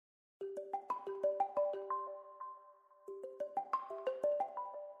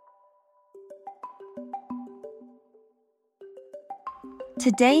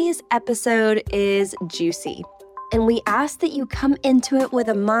Today's episode is juicy, and we ask that you come into it with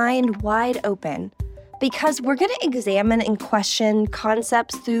a mind wide open because we're going to examine and question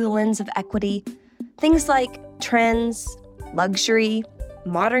concepts through the lens of equity, things like trends, luxury,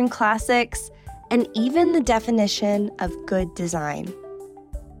 modern classics, and even the definition of good design.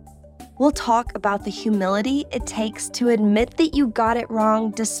 We'll talk about the humility it takes to admit that you got it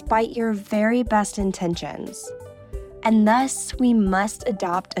wrong despite your very best intentions. And thus, we must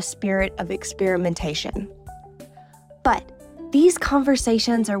adopt a spirit of experimentation. But these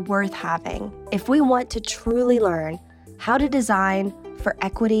conversations are worth having if we want to truly learn how to design for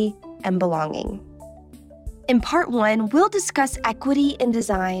equity and belonging. In part 1, we'll discuss equity in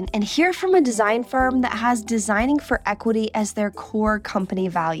design and hear from a design firm that has designing for equity as their core company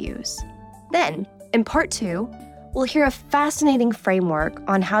values. Then, in part 2, we'll hear a fascinating framework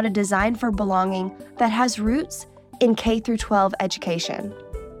on how to design for belonging that has roots in K-12 education.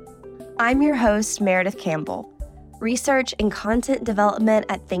 I'm your host, Meredith Campbell, Research and Content Development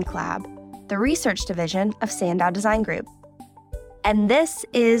at ThinkLab, the research division of Sandow Design Group. And this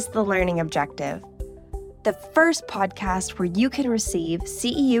is The Learning Objective, the first podcast where you can receive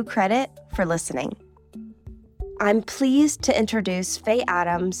CEU credit for listening. I'm pleased to introduce Faye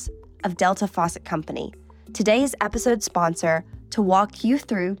Adams of Delta Faucet Company, today's episode sponsor, to walk you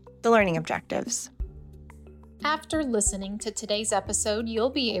through the learning objectives. After listening to today's episode,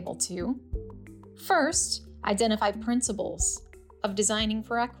 you'll be able to, first, identify principles of designing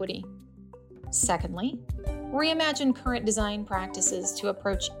for equity. Secondly, reimagine current design practices to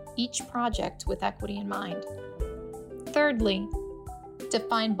approach each project with equity in mind. Thirdly,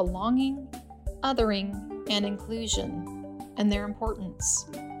 define belonging, othering, and inclusion and their importance.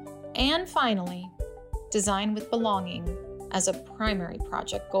 And finally, design with belonging as a primary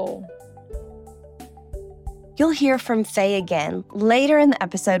project goal. You'll hear from Faye again later in the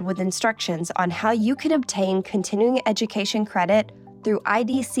episode with instructions on how you can obtain continuing education credit through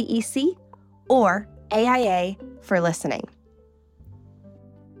IDCEC or AIA for listening.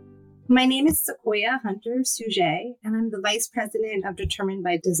 My name is Sequoia Hunter Suje, and I'm the Vice President of Determined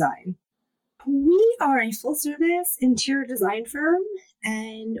by Design. We are a full-service interior design firm,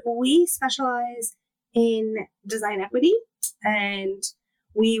 and we specialize in design equity, and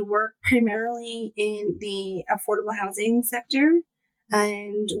we work primarily in the affordable housing sector,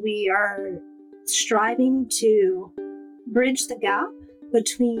 and we are striving to bridge the gap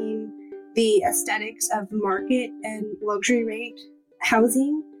between the aesthetics of market and luxury rate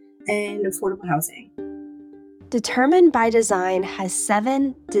housing and affordable housing. Determined by Design has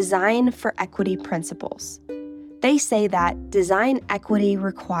 7 design for equity principles. They say that design equity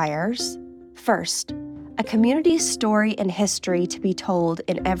requires, first, a community's story and history to be told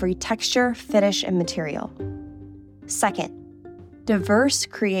in every texture, finish, and material. Second, diverse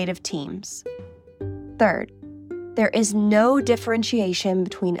creative teams. Third, there is no differentiation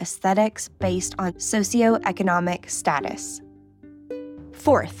between aesthetics based on socioeconomic status.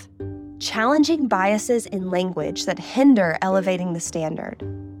 Fourth, challenging biases in language that hinder elevating the standard.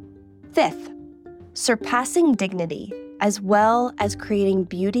 Fifth, surpassing dignity as well as creating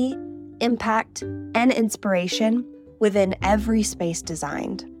beauty, impact, and inspiration within every space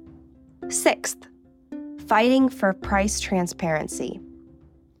designed. Sixth, fighting for price transparency.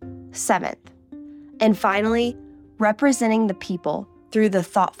 Seventh, and finally, representing the people through the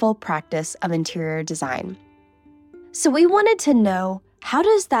thoughtful practice of interior design. So we wanted to know, how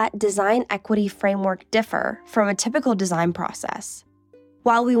does that design equity framework differ from a typical design process?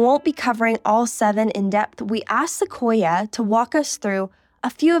 While we won't be covering all 7 in depth, we asked Sequoia to walk us through a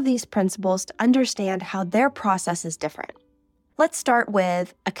few of these principles to understand how their process is different. Let's start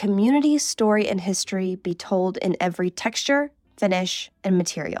with a community's story and history be told in every texture, finish, and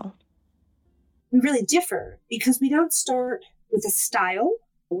material. We really differ because we don't start with a style.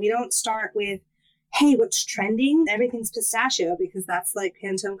 We don't start with, hey, what's trending? Everything's pistachio because that's like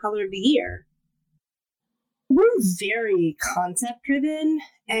Pantone color of the year. We're very concept driven,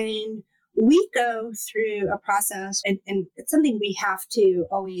 and we go through a process, and it's something we have to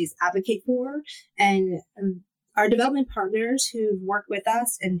always advocate for. And our development partners who work with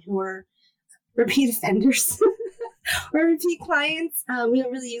us and who are repeat offenders or repeat clients, we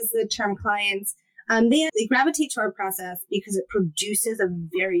don't really use the term clients. They gravitate to our process because it produces a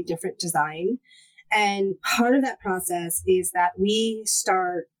very different design. And part of that process is that we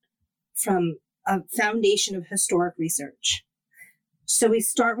start from a foundation of historic research. So we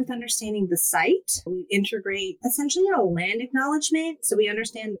start with understanding the site. We integrate essentially a land acknowledgement. So we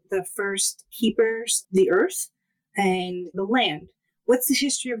understand the first keepers, the earth, and the land. What's the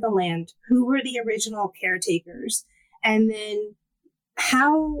history of the land? Who were the original caretakers? And then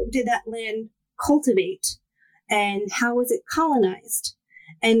how did that land cultivate and how was it colonized?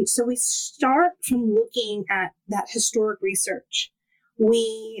 And so we start from looking at that historic research.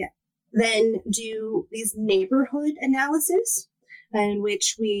 We then do these neighborhood analysis in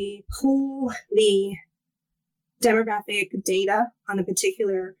which we pull the demographic data on a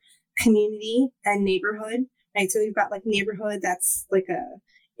particular community and neighborhood, right? So we've got like neighborhood, that's like a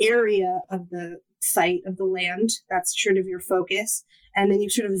area of the site of the land. That's sort of your focus. And then you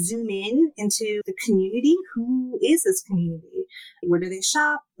sort of zoom in into the community. Who is this community? Where do they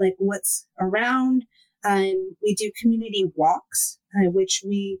shop? Like what's around? We do community walks, which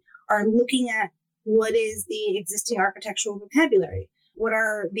we are looking at what is the existing architectural vocabulary. What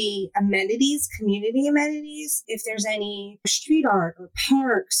are the amenities, community amenities? If there's any street art or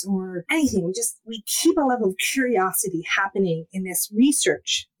parks or anything, we keep a level of curiosity happening in this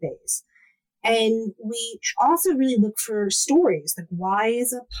research phase. And we also really look for stories, like why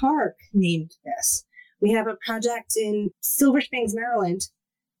is a park named this? We have a project in Silver Springs, Maryland,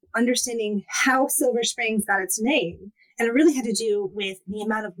 understanding how Silver Springs got its name. And it really had to do with the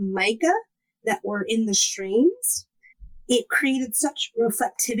amount of mica that were in the streams. It created such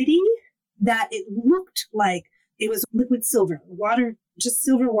reflectivity that it looked like it was liquid silver, water, just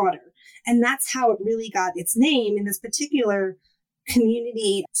silver water. And that's how it really got its name in this particular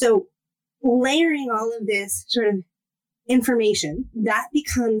community. So layering all of this sort of information, that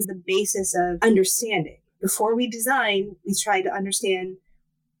becomes the basis of understanding. Before we design, we try to understand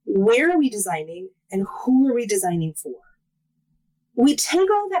where are we designing and who are we designing for. We take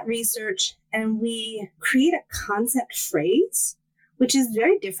all that research and we create a concept phrase, which is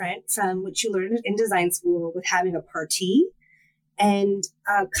very different from what you learned in design school with having a partie. And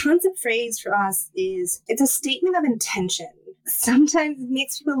a concept phrase for us it's a statement of intention. Sometimes it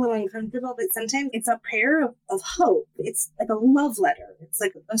makes people a little uncomfortable, but sometimes it's a prayer of hope. It's like a love letter. It's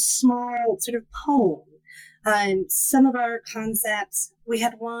like a small sort of poem. Some of our concepts, we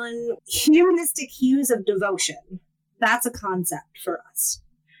had one, humanistic hues of devotion. That's a concept for us.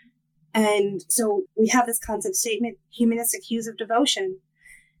 And so we have this concept statement, humanistic hues of devotion.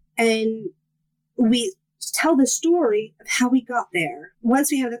 And we tell the story of how we got there.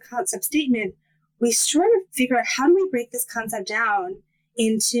 Once we have the concept statement, we sort of figure out how do we break this concept down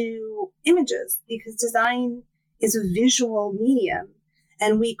into images, because design is a visual medium.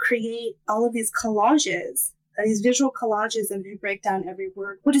 And we create all of these collages, these visual collages, and we break down every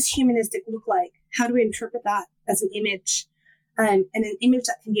word. What does humanistic look like? How do we interpret that as an image? And an image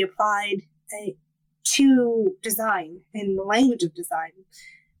that can be applied to design in the language of design.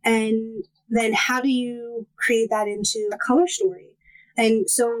 And then how do you create that into a color story? And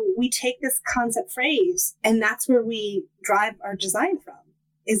so we take this concept phrase, and that's where we drive our design from,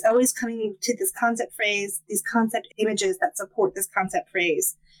 is always coming to this concept phrase, these concept images that support this concept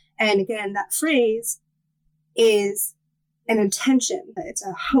phrase. And again, that phrase is an intention. It's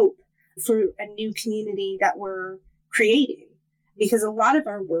a hope for a new community that we're creating, because a lot of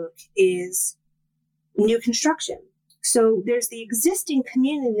our work is new construction. So there's the existing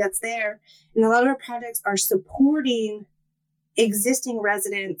community that's there, and a lot of our projects are supporting existing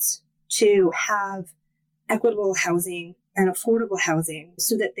residents to have equitable housing and affordable housing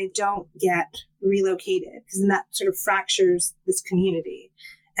so that they don't get relocated, because then that sort of fractures this community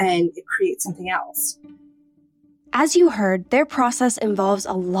and it creates something else. As you heard, their process involves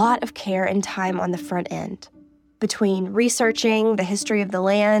a lot of care and time on the front end, between researching the history of the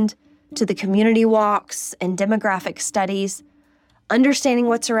land to the community walks and demographic studies, understanding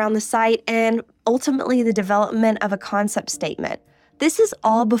what's around the site, and ultimately the development of a concept statement. This is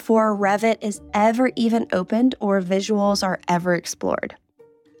all before Revit is ever even opened or visuals are ever explored.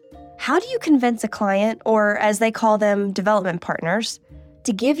 How do you convince a client, or as they call them, development partners,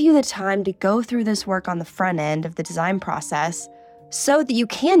 to give you the time to go through this work on the front end of the design process so that you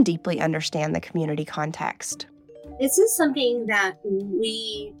can deeply understand the community context? This is something that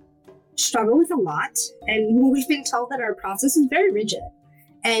we struggle with a lot, and we've been told that our process is very rigid.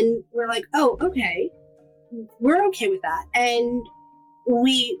 And we're like, oh, okay, we're okay with that. And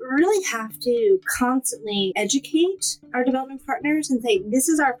we really have to constantly educate our development partners and say, this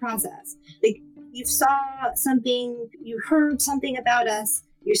is our process. Like, you saw something, you heard something about us,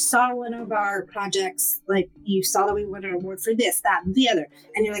 you saw one of our projects, like you saw that we won an award for this, that, and the other.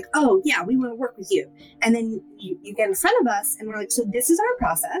 And you're like, oh, yeah, we want to work with you. And then you get in front of us and we're like, so this is our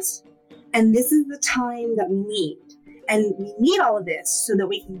process. And this is the time that we need. And we need all of this so that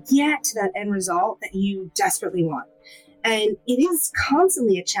we can get to that end result that you desperately want. And it is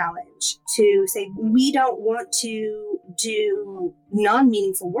constantly a challenge to say, we don't want to do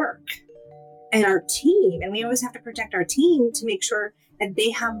non-meaningful work. And our team, and we always have to protect our team to make sure and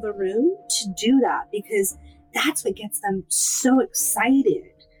they have the room to do that, because that's what gets them so excited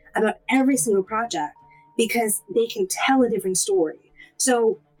about every single project, because they can tell a different story.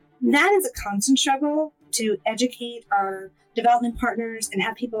 So that is a constant struggle to educate our development partners and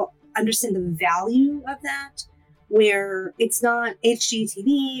have people understand the value of that, where it's not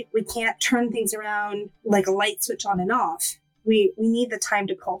HGTV. We can't turn things around like a light switch on and off. We need the time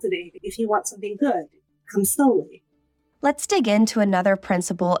to cultivate. If you want something good, come slowly. Let's dig into another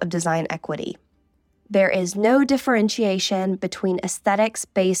principle of design equity. There is no differentiation between aesthetics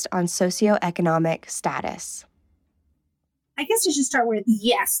based on socioeconomic status. I guess I should start with,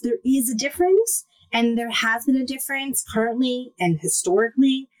 yes, there is a difference, and there has been a difference currently and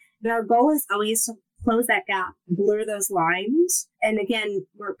historically. And our goal is always to close that gap, blur those lines. And again,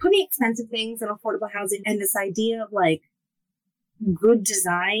 we're putting expensive things in affordable housing, and this idea of like good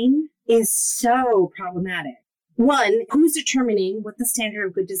design is so problematic. One, who's determining what the standard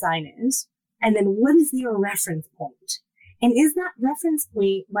of good design is? And then what is their reference point? And is that reference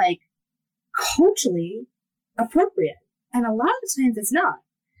point like culturally appropriate? And a lot of the times it's not,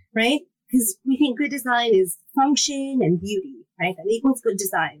 right? Because we think good design is function and beauty, right? That equals good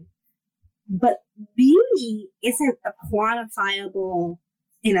design. But beauty isn't a quantifiable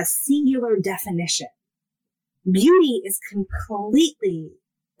in a singular definition. Beauty is completely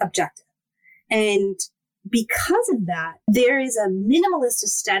objective. And because of that, there is a minimalist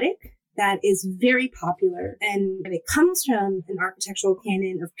aesthetic that is very popular, and it comes from an architectural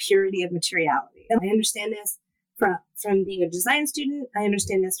canon of purity of materiality. And I understand this from being a design student. I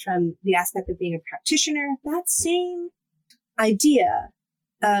understand this from the aspect of being a practitioner. That same idea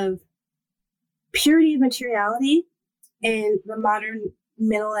of purity of materiality in the modern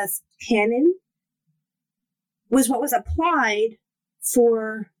minimalist canon was what was applied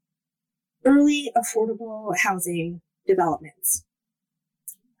for early affordable housing developments,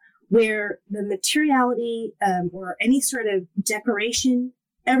 where the materiality or any sort of decoration,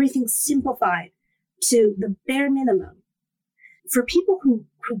 everything's simplified to the bare minimum. For people who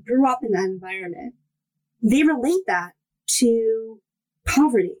grew up in that environment, they relate that to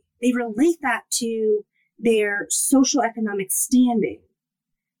poverty. They relate that to their social economic standing.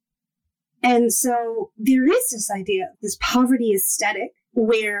 And so there is this idea, this poverty aesthetic,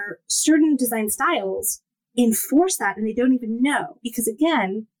 where certain design styles enforce that and they don't even know. Because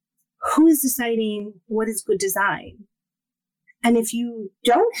again, who is deciding what is good design? And if you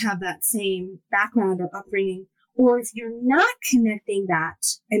don't have that same background or upbringing, or if you're not connecting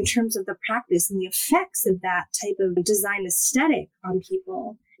that in terms of the practice and the effects of that type of design aesthetic on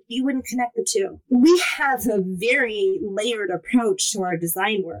people, you wouldn't connect the two. We have a very layered approach to our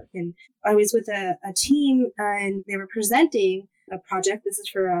design work. And I was with a team and they were presenting a project. This is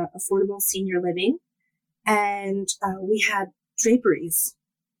for affordable senior living. And we had draperies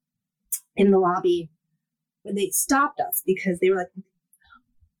in the lobby. When they stopped us because they were like,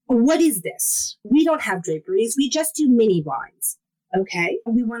 what is this? We don't have draperies. We just do mini blinds. Okay.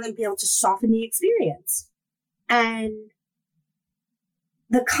 And we want to be able to soften the experience. And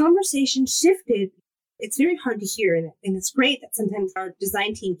the conversation shifted. It's very hard to hear. And it's great that sometimes our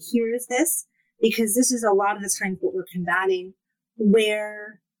design team hears this, because this is a lot of the time what we're combating,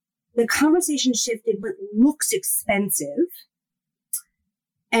 where the conversation shifted what looks expensive.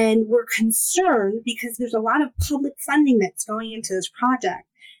 And we're concerned because there's a lot of public funding that's going into this project,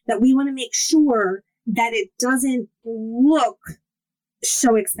 that we want to make sure that it doesn't look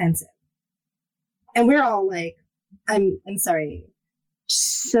so expensive. And we're all like, I'm sorry.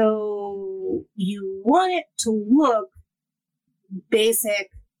 So you want it to look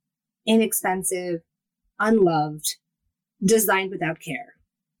basic, inexpensive, unloved, designed without care.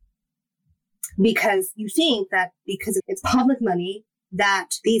 Because you think that because it's public money,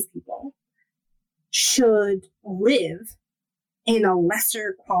 that these people should live in a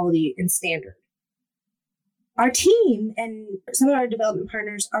lesser quality and standard. Our team and some of our development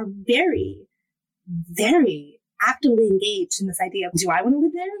partners are very, very actively engaged in this idea of, do I want to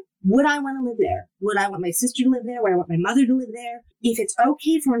live there? Would I want to live there? Would I want my sister to live there? Would I want my mother to live there? If it's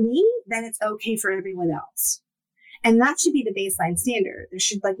okay for me, then it's okay for everyone else. And that should be the baseline standard. There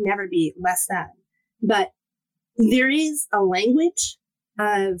should never be less than. But there is a language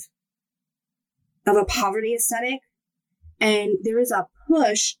of a poverty aesthetic, and there is a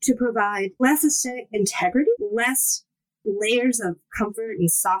push to provide less aesthetic integrity, less layers of comfort and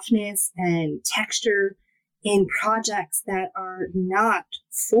softness and texture in projects that are not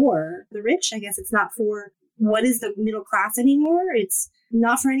for the rich. I guess it's not for what is the middle class anymore. It's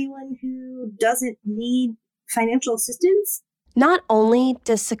not for anyone who doesn't need financial assistance. Not only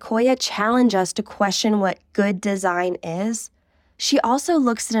does Sequoia challenge us to question what good design is, She also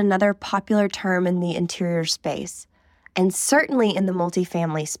looks at another popular term in the interior space, and certainly in the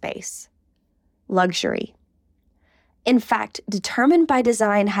multifamily space: luxury. In fact, Determined by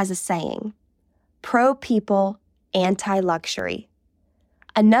Design has a saying: pro-people, anti-luxury.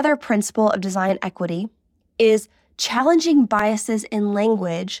 Another principle of design equity is challenging biases in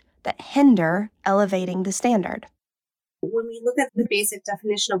language that hinder elevating the standard. When we look at the basic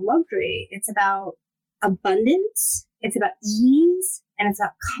definition of luxury, it's about abundance, it's about ease, and it's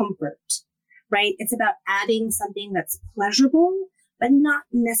about comfort, right? It's about adding something that's pleasurable, but not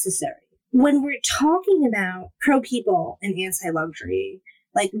necessary. When we're talking about pro-people and anti-luxury,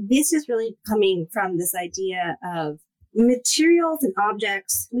 like, this is really coming from this idea of materials and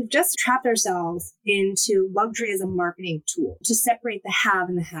objects. We've just trapped ourselves into luxury as a marketing tool to separate the have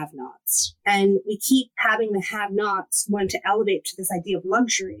and the have-nots. And we keep having the have-nots want to elevate to this idea of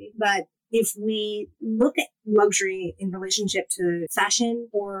luxury. But if we look at luxury in relationship to fashion,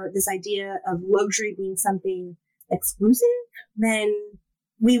 or this idea of luxury being something exclusive, then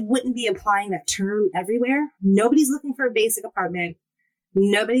we wouldn't be applying that term everywhere. Nobody's looking for a basic apartment.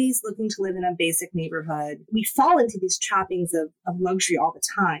 Nobody's looking to live in a basic neighborhood. We fall into these trappings of luxury all the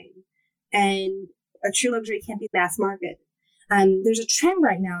time. And a true luxury can't be mass market. There's a trend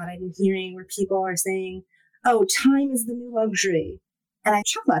right now that I've been hearing where people are saying, oh, time is the new luxury. And I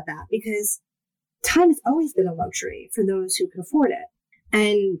chuckle at that, because time has always been a luxury for those who can afford it.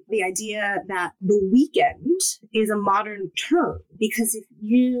 And the idea that the weekend is a modern term, because if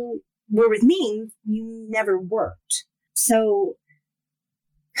you were with me, you never worked. So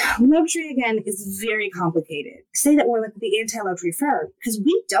luxury, again, is very complicated. Say that we're like the anti-luxury firm, because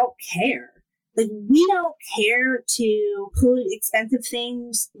we don't care. Like, we don't care to put expensive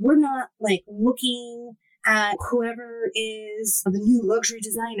things. We're not like looking at whoever is the new luxury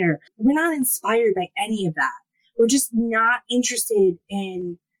designer. We're not inspired by any of that. We're just not interested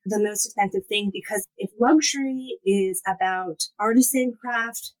in the most expensive thing, because if luxury is about artisan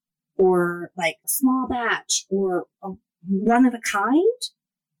craft, or like a small batch, or a one of a kind,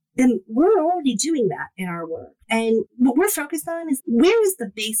 then we're already doing that in our work. And what we're focused on is, where is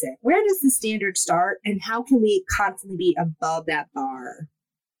the basic? Where does the standard start? And how can we constantly be above that bar?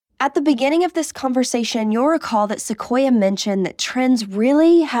 At the beginning of this conversation, you'll recall that Sequoia mentioned that trends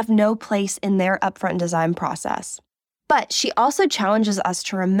really have no place in their upfront design process. But she also challenges us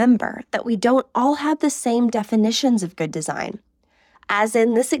to remember that we don't all have the same definitions of good design, as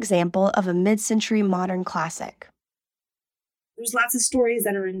in this example of a mid-century modern classic. There's lots of stories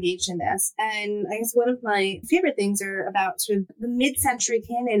that are engaged in this. And I guess one of my favorite things are about sort of the mid-century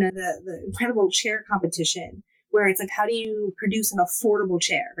canon of the incredible chair competition, where it's like, how do you produce an affordable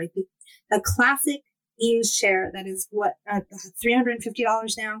chair, right? The classic Eames chair that is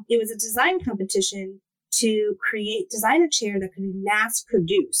 $350 now. It was a design competition to design a chair that could be mass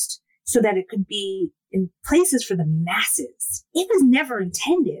produced so that it could be in places for the masses. It was never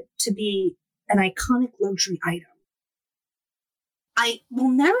intended to be an iconic luxury item. I will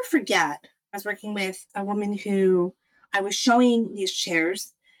never forget, I was working with a woman who I was showing these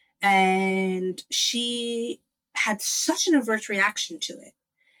chairs, and she had such an adverse reaction to it.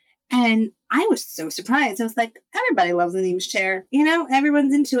 And I was so surprised. I was like, everybody loves an Eames chair.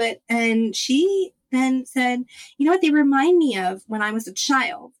 Everyone's into it. And she then said, you know what, they remind me of when I was a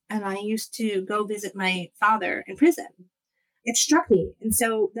child and I used to go visit my father in prison. It struck me. And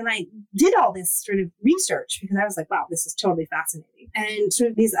so then I did all this sort of research, because I was like, wow, this is totally fascinating. And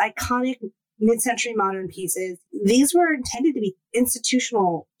sort of these iconic mid-century modern pieces, these were intended to be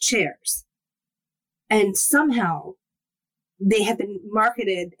institutional chairs. And somehow they have been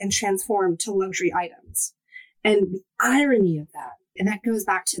marketed and transformed to luxury items. And the irony of that, and that goes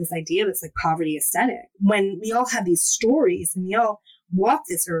back to this idea of this like poverty aesthetic, when we all have these stories and we all walk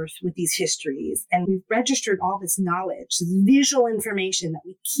this earth with these histories, and we've registered all this knowledge, this visual information that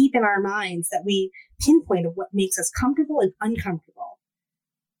we keep in our minds, that we pinpoint of what makes us comfortable and uncomfortable.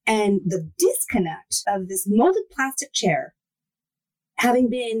 And the disconnect of this molded plastic chair, having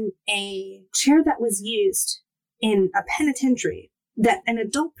been a chair that was used in a penitentiary, that an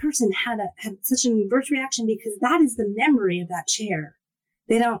adult person had such an adverse reaction, because that is the memory of that chair.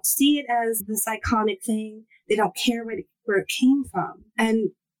 They don't see it as this iconic thing. They don't care where it came from.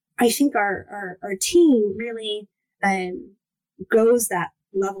 And I think our team really goes that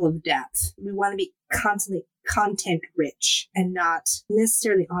level of depth. We want to be constantly content rich and not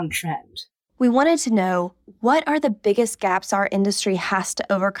necessarily on trend. We wanted to know, what are the biggest gaps our industry has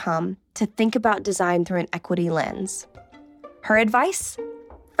to overcome to think about design through an equity lens? Her advice?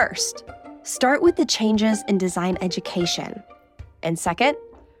 First, start with the changes in design education. And second,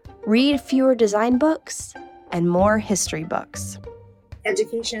 read fewer design books and more history books.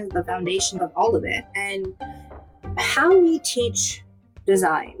 Education is the foundation of all of it. And how we teach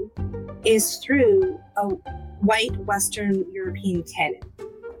design is through a white Western European canon.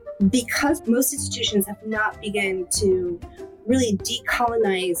 Because most institutions have not begun to really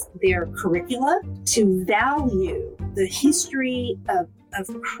decolonize their curricula to value the history of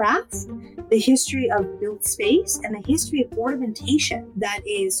craft, the history of built space, and the history of ornamentation that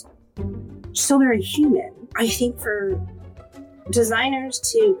is so very human. I think for designers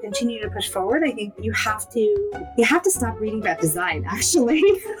to continue to push forward, I think you have to stop reading about design, actually.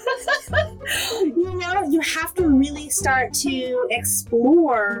 You have to really start to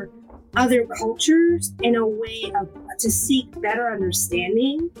explore other cultures in a way to seek better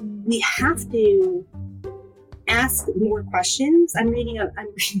understanding. We have to ask more questions. I'm reading a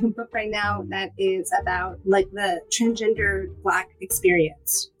book right now that is about the transgender Black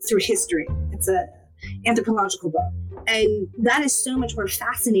experience through history. It's a anthropological book. And that is so much more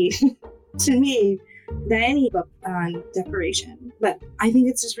fascinating to me than any book on decoration. But I think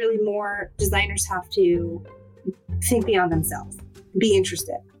it's just really more designers have to think beyond themselves, be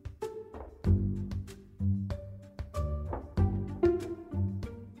interested.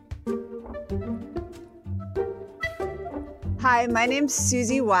 Hi, my name's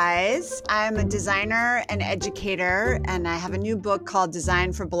Susie Wise. I'm a designer and educator, and I have a new book called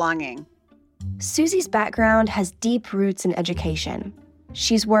Design for Belonging. Susie's background has deep roots in education.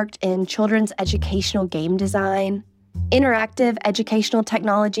 She's worked in children's educational game design, interactive educational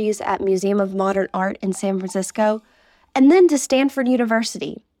technologies at Museum of Modern Art in San Francisco, and then to Stanford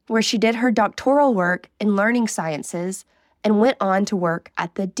University, where she did her doctoral work in learning sciences and went on to work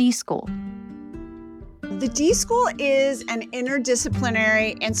at the D School. The D School is an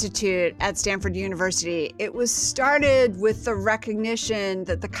interdisciplinary institute at Stanford University. It was started with the recognition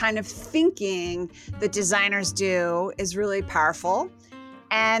that the kind of thinking that designers do is really powerful,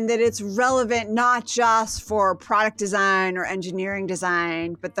 and that it's relevant not just for product design or engineering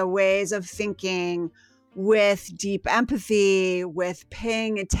design, but the ways of thinking with deep empathy, with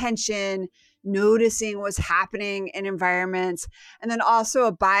paying attention, noticing what's happening in environments, and then also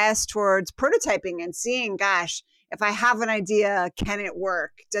a bias towards prototyping and seeing, gosh, if I have an idea, can it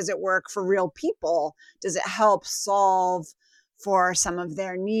work? Does it work for real people? Does it help solve for some of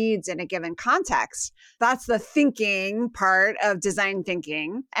their needs in a given context? That's the thinking part of design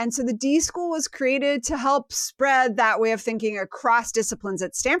thinking. And so the D School was created to help spread that way of thinking across disciplines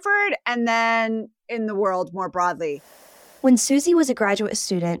at Stanford and then in the world more broadly. When Susie was a graduate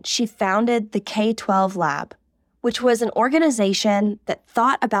student, she founded the K-12 Lab, which was an organization that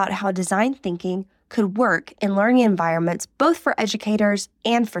thought about how design thinking could work in learning environments, both for educators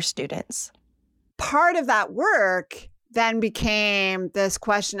and for students. Part of that work then became this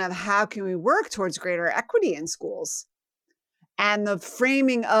question of how can we work towards greater equity in schools? And the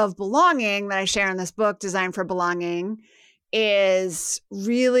framing of belonging that I share in this book, Design for Belonging, is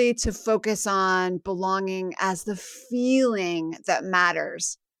really to focus on belonging as the feeling that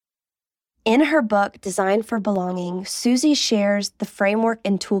matters. In her book, Design for Belonging, Susie shares the framework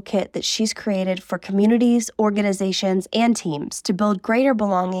and toolkit that she's created for communities, organizations, and teams to build greater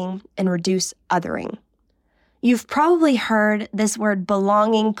belonging and reduce othering. You've probably heard this word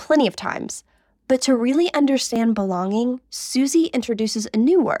belonging plenty of times, but to really understand belonging, Susie introduces a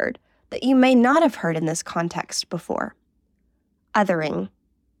new word that you may not have heard in this context before: othering.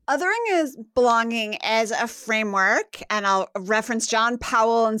 Othering is belonging as a framework, and I'll reference John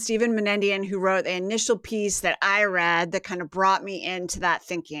Powell and Stephen Menendian, who wrote the initial piece that I read that kind of brought me into that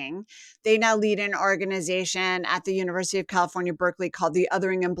thinking. They now lead an organization at the University of California, Berkeley called the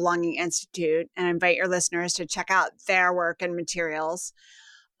Othering and Belonging Institute, and I invite your listeners to check out their work and materials.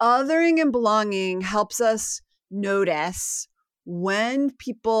 Othering and belonging helps us notice when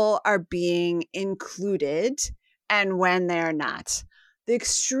people are being included and when they're not. The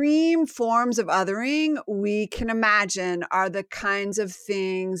extreme forms of othering we can imagine are the kinds of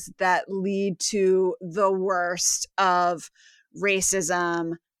things that lead to the worst of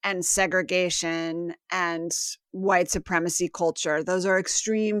racism and segregation and white supremacy culture. Those are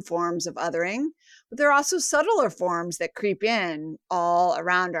extreme forms of othering, but there are also subtler forms that creep in all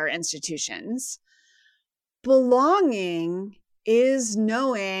around our institutions. Belonging is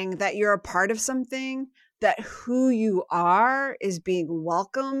knowing that you're a part of something, that who you are is being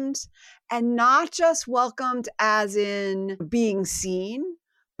welcomed, and not just welcomed as in being seen,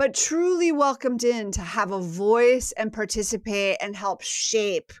 but truly welcomed in to have a voice and participate and help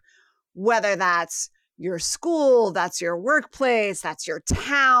shape, whether that's your school, that's your workplace, that's your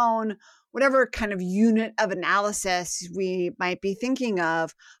town, whatever kind of unit of analysis we might be thinking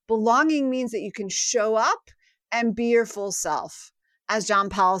of. Belonging means that you can show up and be your full self as John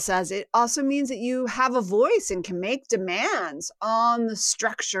Powell says, it also means that you have a voice and can make demands on the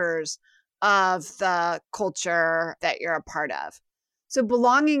structures of the culture that you're a part of. So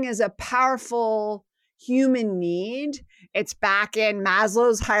belonging is a powerful human need. It's back in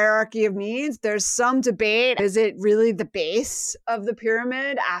Maslow's hierarchy of needs. There's some debate. Is it really the base of the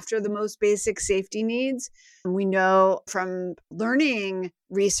pyramid after the most basic safety needs? We know from learning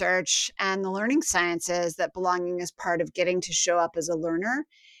research and the learning sciences that belonging is part of getting to show up as a learner.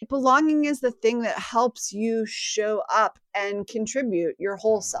 Belonging is the thing that helps you show up and contribute your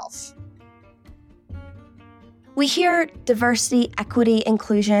whole self. We hear diversity, equity,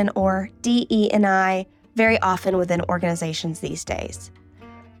 inclusion, or DE&I very often within organizations these days.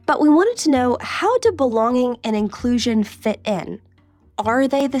 But we wanted to know, how do belonging and inclusion fit in? Are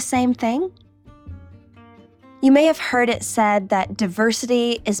they the same thing? You may have heard it said that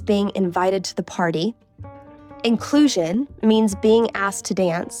diversity is being invited to the party, inclusion means being asked to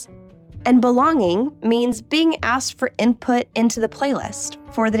dance, and belonging means being asked for input into the playlist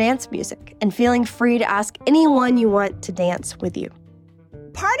for the dance music and feeling free to ask anyone you want to dance with you.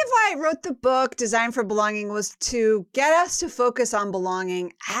 Part of why I wrote the book, Design for Belonging, was to get us to focus on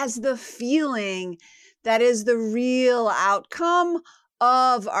belonging as the feeling that is the real outcome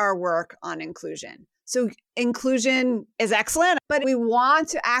of our work on inclusion. So inclusion is excellent, but we want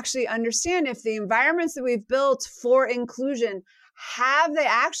to actually understand if the environments that we've built for inclusion, have they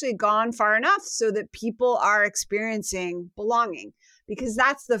actually gone far enough so that people are experiencing belonging? Because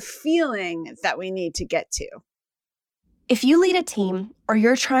that's the feeling that we need to get to. If you lead a team or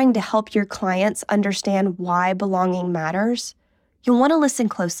you're trying to help your clients understand why belonging matters, you'll want to listen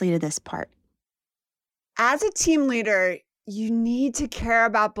closely to this part. As a team leader, you need to care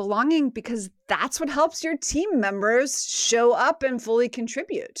about belonging because that's what helps your team members show up and fully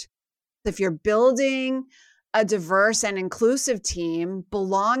contribute. If you're building a diverse and inclusive team,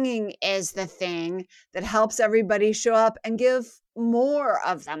 belonging is the thing that helps everybody show up and give more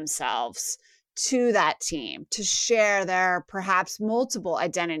of themselves to that team, to share their perhaps multiple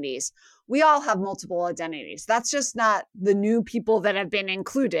identities. We all have multiple identities. That's just not the new people that have been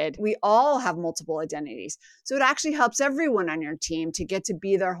included. We all have multiple identities. So it actually helps everyone on your team to get to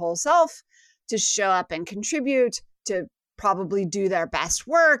be their whole self, to show up and contribute, to probably do their best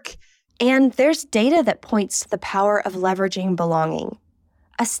work. And there's data that points to the power of leveraging belonging.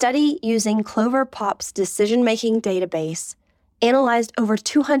 A study using Clover Pop's decision-making database analyzed over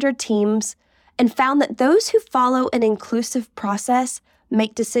 200 teams and found that those who follow an inclusive process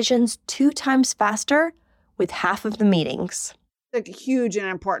make decisions 2 times faster with half of the meetings. A huge and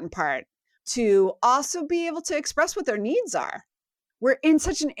important part to also be able to express what their needs are. We're in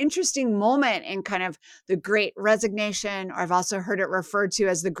such an interesting moment in kind of the Great Resignation, or I've also heard it referred to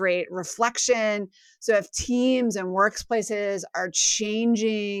as the Great Reflection. So if teams and workplaces are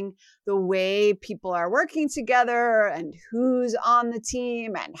changing the way people are working together and who's on the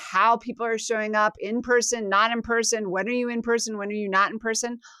team and how people are showing up in person, not in person, when are you in person, when are you not in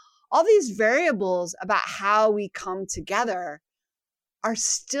person, all these variables about how we come together are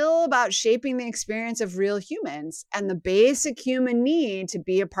still about shaping the experience of real humans. And the basic human need to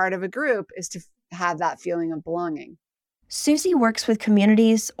be a part of a group is to have that feeling of belonging. Susie works with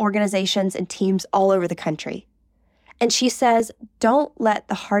communities, organizations, and teams all over the country. And she says, don't let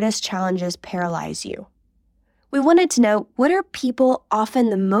the hardest challenges paralyze you. We wanted to know, what are people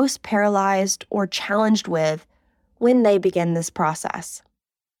often the most paralyzed or challenged with when they begin this process?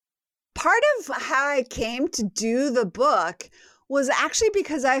 Part of how I came to do the book was actually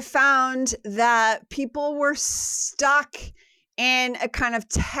because I found that people were stuck in a kind of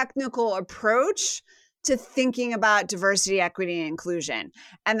technical approach to thinking about diversity, equity, and inclusion,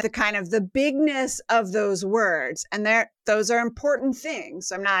 and the kind of the bigness of those words. And those are important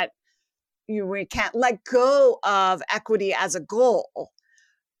things. We can't let go of equity as a goal.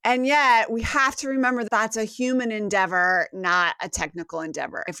 And yet we have to remember that's a human endeavor, not a technical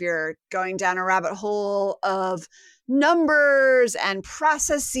endeavor. If you're going down a rabbit hole of numbers and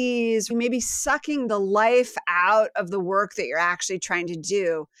processes, you may be sucking the life out of the work that you're actually trying to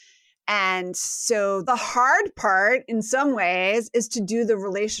do. And so the hard part in some ways is to do the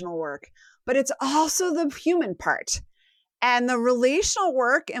relational work, but it's also the human part. And the relational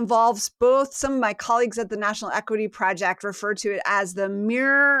work involves both. Some of my colleagues at the National Equity Project refer to it as the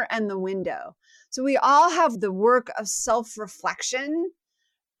mirror and the window. So we all have the work of self-reflection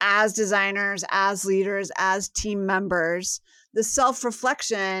as designers, as leaders, as team members, the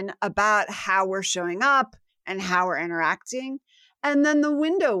self-reflection about how we're showing up and how we're interacting. And then the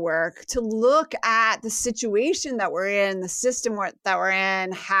window work to look at the situation that we're in, the system that we're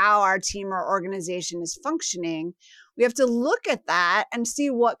in, how our team or organization is functioning, We have to look at that and see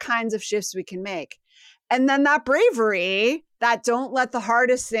what kinds of shifts we can make. And then that bravery, that don't let the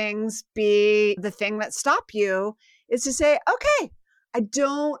hardest things be the thing that stop you, is to say, okay, I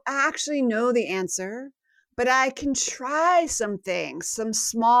don't actually know the answer, but I can try some things, some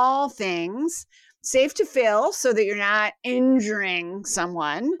small things, safe to fail so that you're not injuring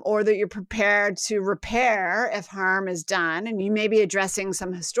someone or that you're prepared to repair if harm is done. And you may be addressing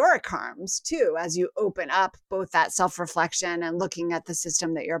some historic harms too, as you open up both that self-reflection and looking at the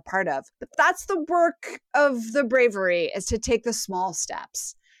system that you're a part of. But that's the work of the bravery, is to take the small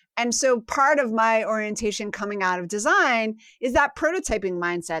steps. And so part of my orientation coming out of design is that prototyping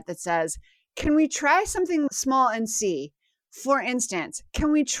mindset that says, can we try something small and see? For instance,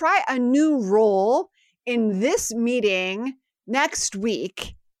 can we try a new role in this meeting next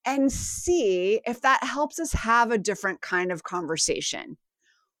week and see if that helps us have a different kind of conversation?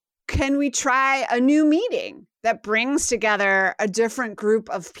 Can we try a new meeting that brings together a different group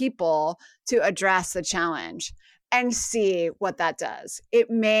of people to address the challenge and see what that does? It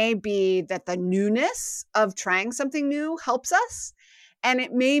may be that the newness of trying something new helps us. And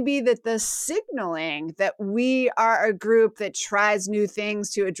it may be that the signaling that we are a group that tries new things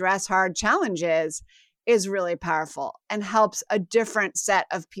to address hard challenges is really powerful and helps a different set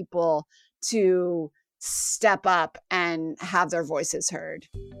of people to step up and have their voices heard.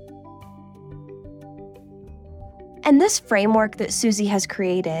 And this framework that Susie has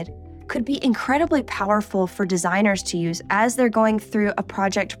created could be incredibly powerful for designers to use as they're going through a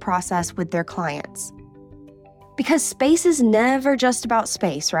project process with their clients. Because space is never just about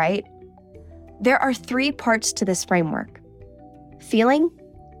space, right? There are 3 parts to this framework: feeling,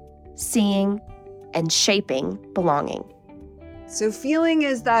 seeing, and shaping belonging. So feeling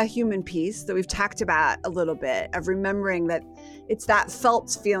is the human piece that we've talked about a little bit, of remembering that it's that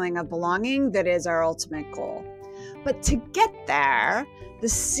felt feeling of belonging that is our ultimate goal. But to get there, the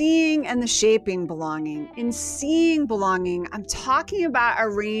seeing and the shaping belonging. In seeing belonging, I'm talking about a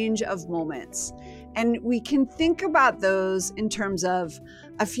range of moments. And we can think about those in terms of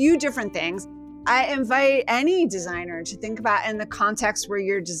a few different things. I invite any designer to think about, in the context where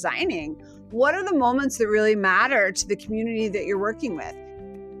you're designing, what are the moments that really matter to the community that you're working with?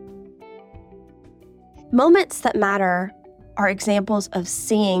 Moments that matter are examples of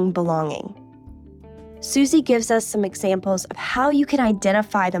seeing belonging. Susie gives us some examples of how you can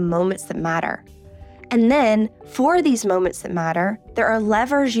identify the moments that matter. And then, for these moments that matter, there are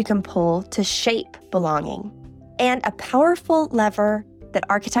levers you can pull to shape belonging. And a powerful lever that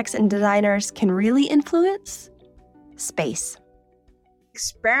architects and designers can really influence: space.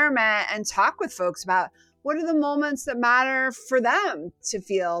 Experiment and talk with folks about what are the moments that matter for them to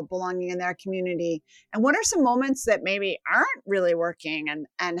feel belonging in their community, and what are some moments that maybe aren't really working,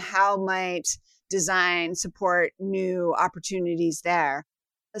 and how might design support new opportunities there.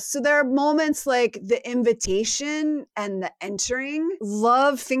 So there are moments like the invitation and the entering.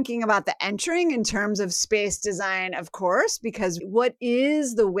 Love thinking about the entering in terms of space design, of course, because what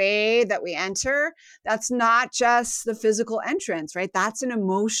is the way that we enter? That's not just the physical entrance, right? That's an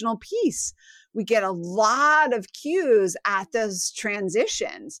emotional piece. We get a lot of cues at those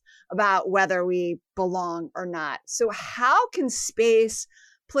transitions about whether we belong or not. So how can space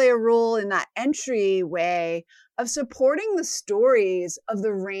play a role in that entryway of supporting the stories of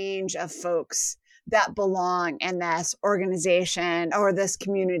the range of folks that belong in this organization or this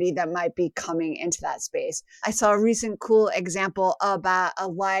community that might be coming into that space? I saw a recent cool example about a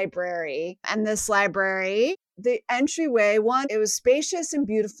library. And this library, the entryway, it was spacious and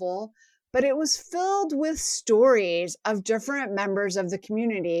beautiful, but it was filled with stories of different members of the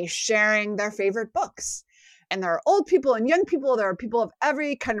community sharing their favorite books. And there are old people and young people. There are people of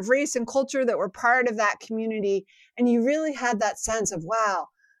every kind of race and culture that were part of that community. And you really had that sense of, wow,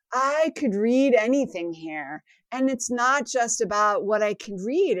 I could read anything here. And it's not just about what I can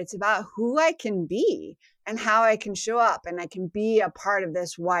read. It's about who I can be and how I can show up. And I can be a part of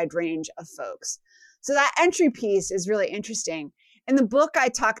this wide range of folks. So that entry piece is really interesting. In the book, I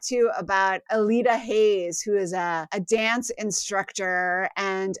talked to you about Alita Hayes, who is a dance instructor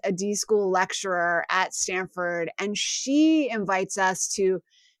and a D-School lecturer at Stanford. And she invites us to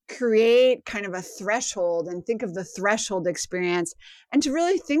create kind of a threshold and think of the threshold experience and to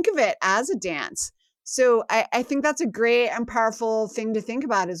really think of it as a dance. So I think that's a great and powerful thing to think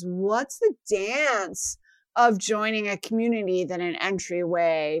about, is what's the dance of joining a community that an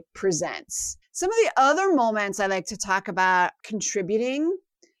entryway presents. Some of the other moments I like to talk about: contributing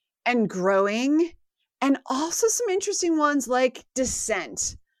and growing, and also some interesting ones like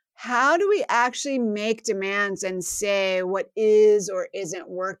dissent. How do we actually make demands and say what is or isn't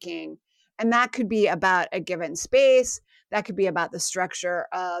working? And that could be about a given space. That could be about the structure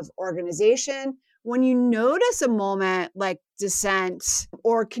of organization. When you notice a moment like dissent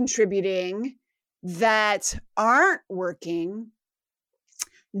or contributing that aren't working,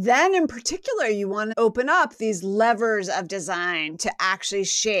 then in particular, you want to open up these levers of design to actually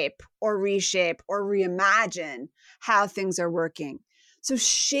shape or reshape or reimagine how things are working. So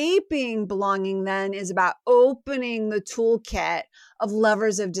shaping belonging then is about opening the toolkit of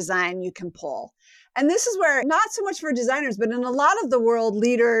levers of design you can pull. And this is where, not so much for designers, but in a lot of the world,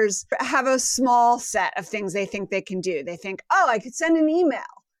 leaders have a small set of things they think they can do. They think, oh, I could send an email.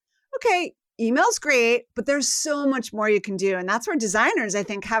 Okay, email's great, but there's so much more you can do. And that's where designers, I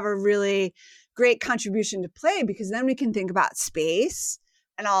think, have a really great contribution to play, because then we can think about space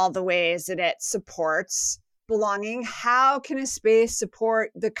and all the ways that it supports belonging. How can a space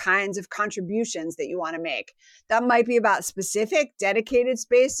support the kinds of contributions that you want to make? That might be about specific dedicated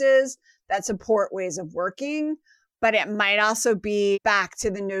spaces that support ways of working, but it might also be back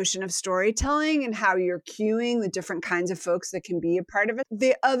to the notion of storytelling and how you're cueing the different kinds of folks that can be a part of it.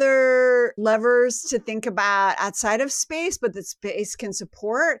 The other levers to think about outside of space, but that space can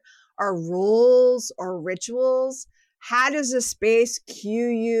support, are roles or rituals. How does a space cue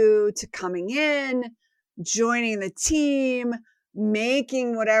you to coming in, joining the team,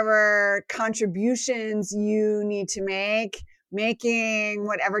 making whatever contributions you need to make, making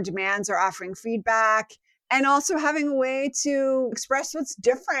whatever demands or offering feedback, and also having a way to express what's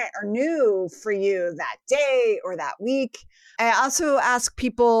different or new for you that day or that week. I also ask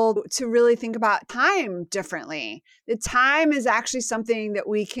people to really think about time differently. The time is actually something that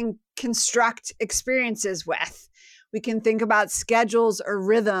we can construct experiences with. We can think about schedules or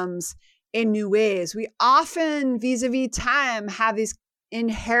rhythms in new ways. We often, vis-a-vis time, have these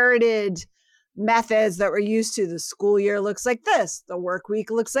inherited methods that we're used to. The school year looks like this. The work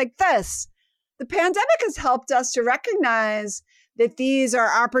week looks like this. The pandemic has helped us to recognize that these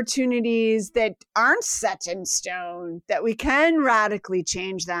are opportunities that aren't set in stone, that we can radically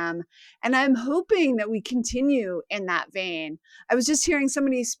change them. And I'm hoping that we continue in that vein. I was just hearing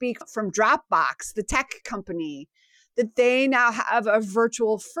somebody speak from Dropbox, the tech company, that they now have a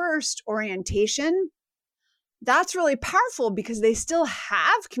virtual first orientation. That's really powerful because they still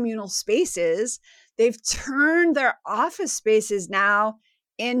have communal spaces. They've turned their office spaces now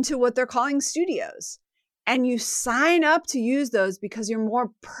into what they're calling studios. And you sign up to use those because you're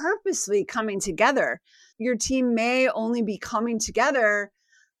more purposely coming together. Your team may only be coming together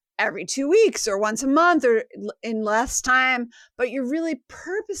every 2 weeks or once a month or in less time, but you're really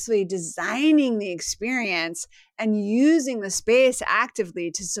purposely designing the experience and using the space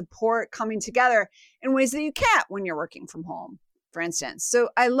actively to support coming together in ways that you can't when you're working from home, for instance. So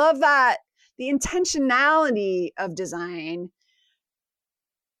I love that the intentionality of design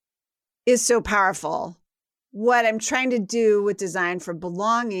is so powerful. What I'm trying to do with Design for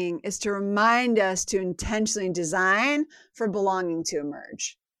Belonging is to remind us to intentionally design for belonging to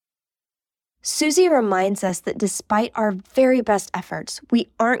emerge. Susie reminds us that despite our very best efforts, we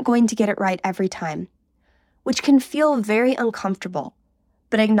aren't going to get it right every time, which can feel very uncomfortable.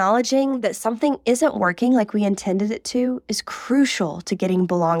 But acknowledging that something isn't working like we intended it to is crucial to getting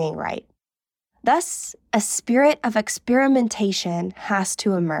belonging right. Thus, a spirit of experimentation has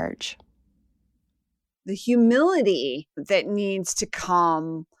to emerge. The humility that needs to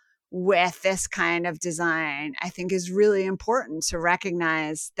come with this kind of design, I think, is really important to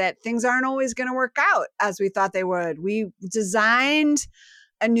recognize that things aren't always going to work out as we thought they would. We designed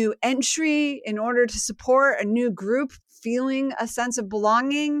a new entry in order to support a new group feeling a sense of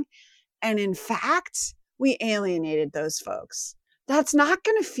belonging. And in fact, we alienated those folks. That's not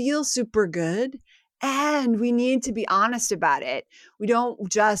going to feel super good. And we need to be honest about it. We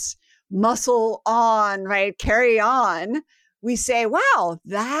don't just muscle on, right? Carry on. We say, wow,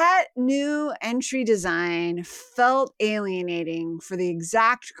 that new entry design felt alienating for the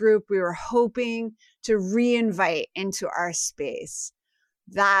exact group we were hoping to reinvite into our space.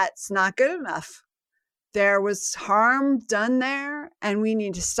 That's not good enough. There was harm done there, and we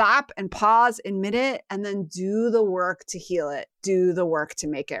need to stop and pause, admit it, and then do the work to heal it, do the work to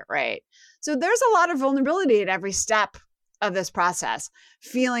make it right. So there's a lot of vulnerability at every step of this process,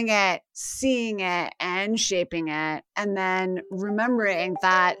 feeling it, seeing it, and shaping it, and then remembering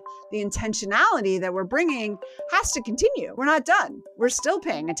that the intentionality that we're bringing has to continue. We're not done. We're still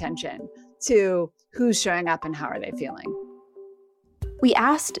paying attention to who's showing up and how are they feeling. We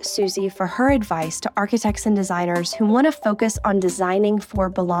asked Susie for her advice to architects and designers who want to focus on designing for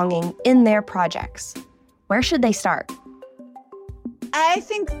belonging in their projects. Where should they start? I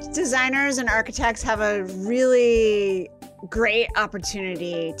think designers and architects have a really great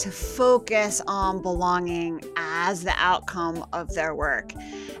opportunity to focus on belonging as the outcome of their work.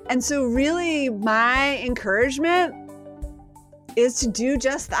 And so really my encouragement is to do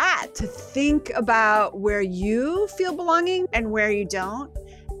just that, to think about where you feel belonging and where you don't,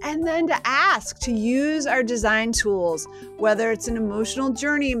 and then to ask, to use our design tools, whether it's an emotional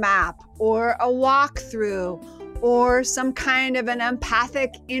journey map or a walkthrough or some kind of an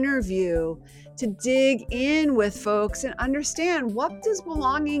empathic interview, to dig in with folks and understand, what does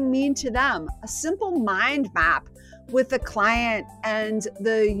belonging mean to them? A simple mind map with the client and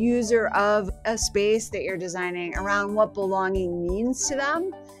the user of a space that you're designing around what belonging means to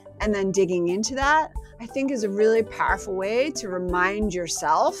them, and then digging into that, I think is a really powerful way to remind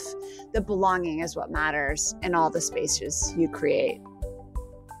yourself that belonging is what matters in all the spaces you create.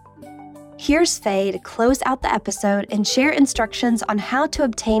 Here's Faye to close out the episode and share instructions on how to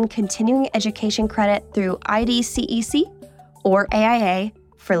obtain continuing education credit through IDCEC or AIA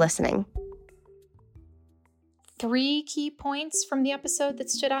for listening. 3 key points from the episode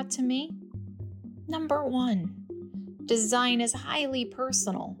that stood out to me. Number 1, design is highly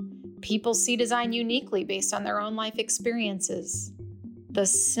personal. People see design uniquely based on their own life experiences. The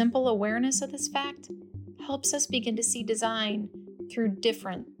simple awareness of this fact helps us begin to see design through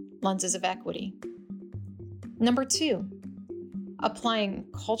different lenses of equity. Number 2, applying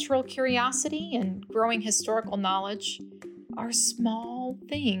cultural curiosity and growing historical knowledge are small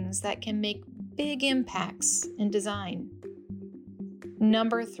things that can make big impacts in design.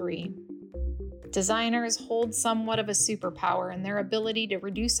 Number 3, designers hold somewhat of a superpower in their ability to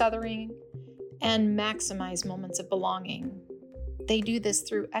reduce othering and maximize moments of belonging. They do this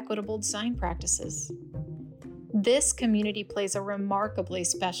through equitable design practices. This community plays a remarkably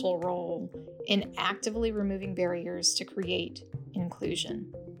special role in actively removing barriers to create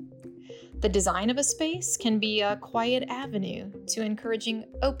inclusion. The design of a space can be a quiet avenue to encouraging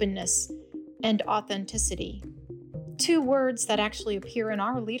openness and authenticity, 2 words that actually appear in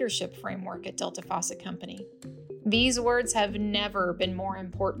our leadership framework at Delta Faucet Company. These words have never been more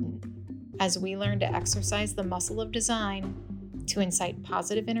important as we learn to exercise the muscle of design to incite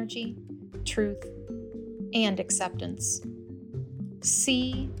positive energy, truth, and acceptance.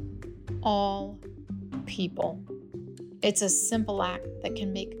 See all people. It's a simple act that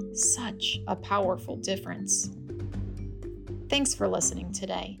can make such a powerful difference. Thanks for listening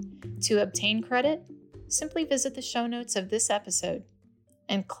today. To obtain credit, simply visit the show notes of this episode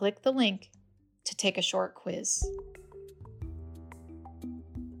and click the link to take a short quiz.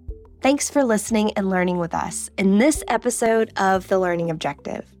 Thanks for listening and learning with us in this episode of The Learning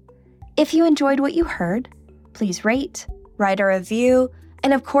Objective. If you enjoyed what you heard, please rate, write a review,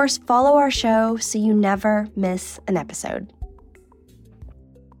 and of course, follow our show so you never miss an episode.